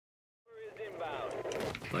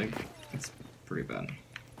Like, it's pretty bad.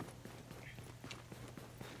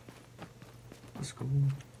 Let's go.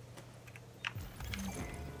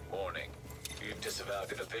 Warning. You've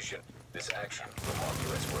disavowed inhibition. This action will mark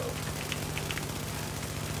you as rogue.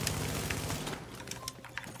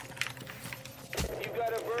 You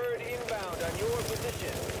got a bird inbound on your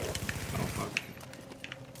position. Oh fuck.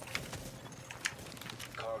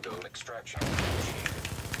 Cargo extraction initiated.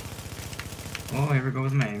 Oh, here we go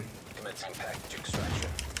with me. Commencing package extraction.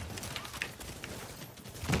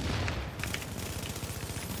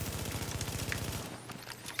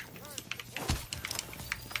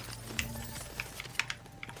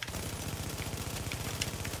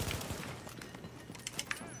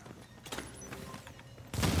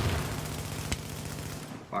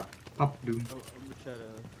 Fuck. Papa Doom. I'm gonna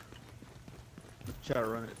try to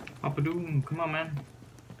run it. Papa Doom, come on, man.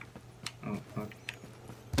 Oh fuck.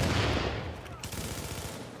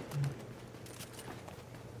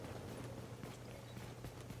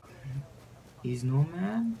 He's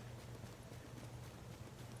nomad?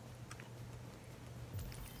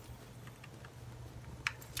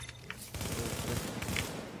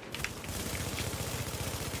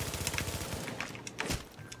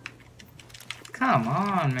 Come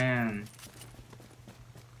on, man.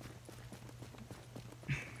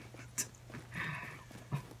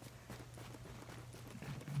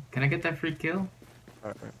 Can I get that free kill?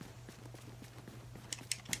 Alright.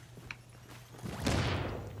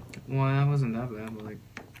 Well, that wasn't that bad, but like...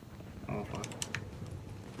 Oh, fuck.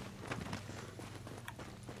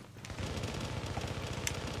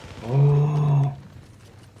 Oh!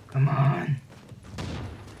 Come on!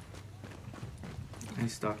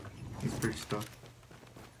 He's stuck. He's pretty stuck.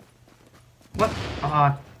 What?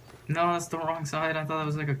 Ah, no, that's the wrong side. I thought it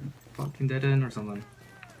was like a fucking dead end or something.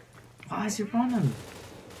 Why is he running?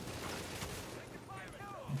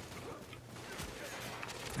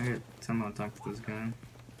 I gotta somehow talk to this guy.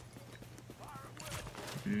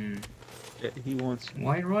 Yeah, he wants.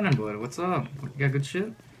 Why you running, bud? What's up? You got good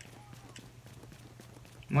shit?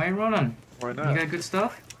 Why you running? Why not? You got good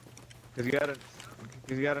stuff? Cause you got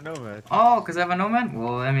a nomad. Oh, cause I have a nomad?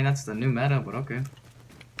 Well, I mean, that's the new meta, but okay.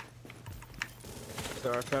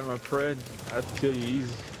 So I found my friend. I have to kill you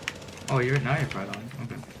easy. Oh, you're Pride on.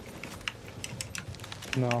 Okay.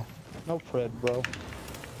 No. No Pred, bro.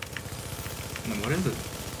 Then what is it?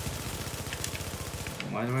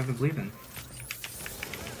 Why do I have to believe in?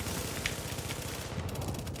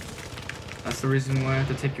 That's the reason why I have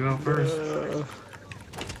to take you out first.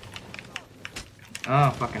 Oh,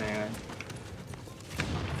 fucking AI.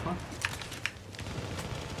 Fuck.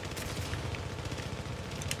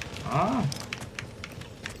 Ah.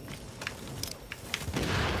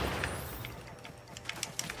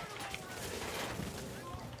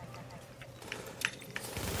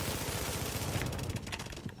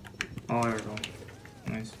 Oh, there we go.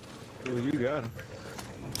 Nice. Well, you got him.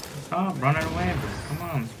 Stop running away, bro. Come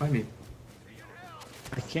on, fight me.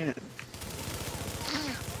 I can't.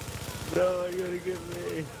 No, you gotta get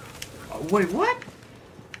me. Oh, wait, what?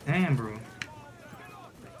 Damn, bro.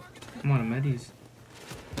 Come on, Medis.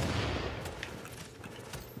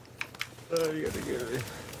 Oh, you gotta get me.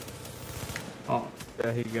 Oh,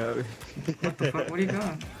 Yeah, he got me. what the fuck? What do you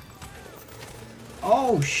got?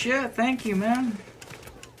 Oh, shit. Thank you, man.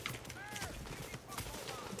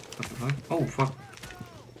 What the fuck? Oh, fuck.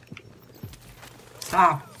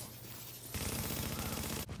 Stop.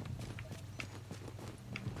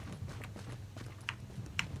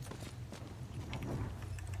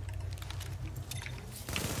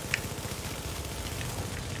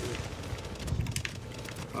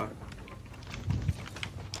 Fuck.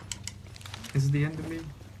 Is it the end of me?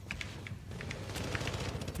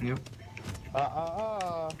 Yep.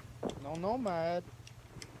 No nomad.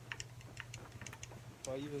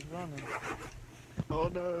 While you was running. Oh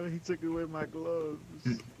no, he took away my gloves.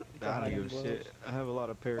 I don't give a Gloves. shit. I have a lot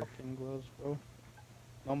of pair. Fucking gloves, bro.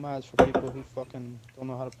 Nomads for people who fucking don't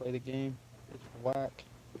know how to play the game. It's whack.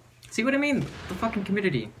 See what I mean? The fucking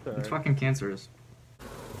community. Sorry. It's fucking cancerous.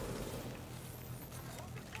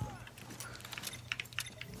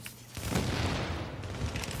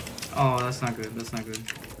 Oh, that's not good. That's not good.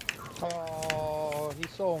 Oh, he's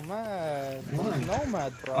so mad. Why? He's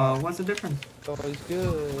nomad, bro. What's the difference? So he's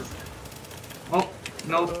good. Oh,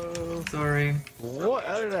 nope. Sorry. What?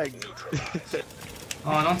 How did I?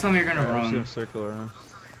 Oh, don't tell me you're gonna I'm just gonna run. circle around.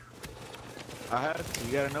 I have to.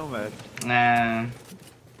 You got a nomad. Nah.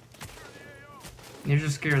 You're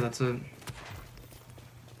just scared, that's it. I'm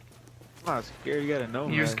not scared. You got a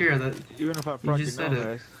nomad. You're scared that Even if I proc just your said it.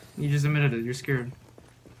 nomad, you just admitted it, you're scared.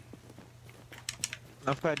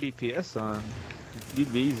 if I had DPS on,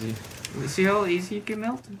 you'd be easy. See how easy you get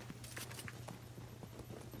melted?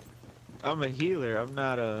 I'm a healer. I'm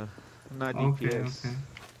not Okay, DPS. okay.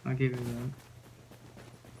 I'll give you that.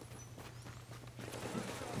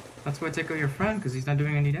 That's why I take out your friend, because he's not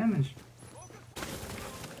doing any damage.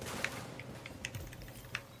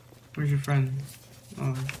 Where's your friend?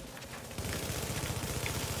 Oh.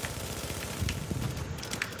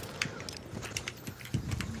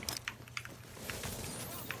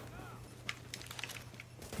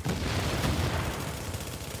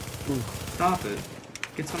 Stop it.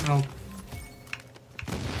 Get some help.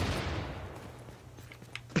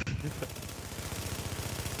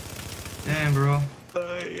 Damn, bro.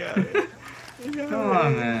 Yeah. Come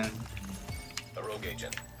on, man. A rogue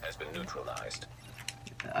agent has been neutralized.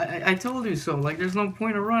 I told you so. Like, there's no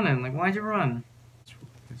point of running. Like, why'd you run?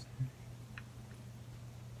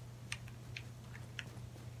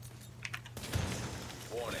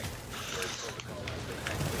 Warning. Your protocol has been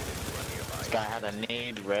activated for a nearby. This guy had a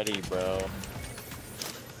nade ready, bro.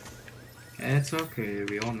 It's okay.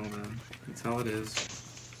 We all know that. That's how it is.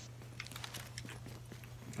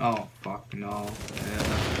 Oh, fuck, no. Yeah,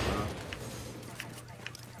 that's rough.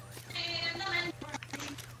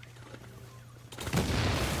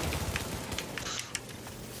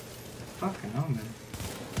 Fucking hell, man.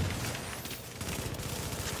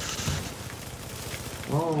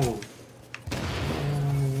 Whoa.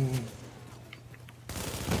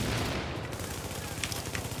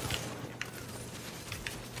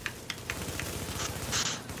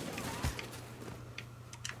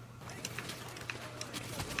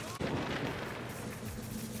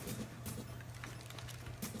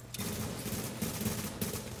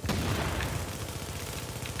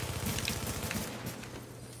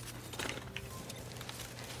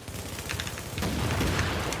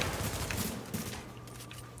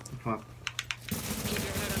 Fuck. Keep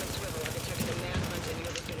your head on a swivel. I've detected a manhunt in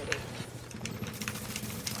your vicinity.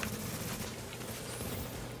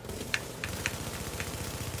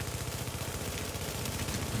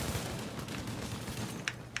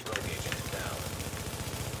 Rogue agent down.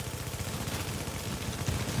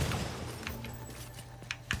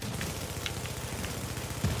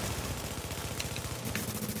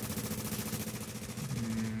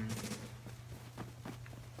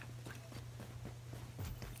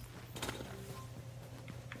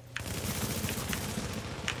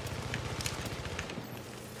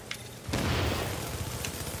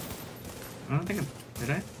 I don't think I... Did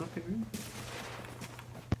I flip the green?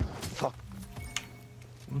 Fuck.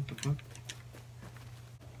 What the fuck?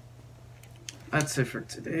 That's it for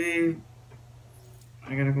today.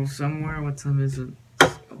 I gotta go somewhere. What time is it?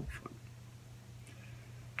 Oh, fuck.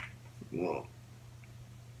 Whoa.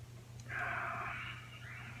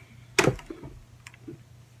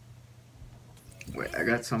 Wait, I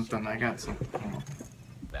got something. Hold on.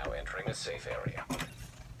 Now entering a safe area.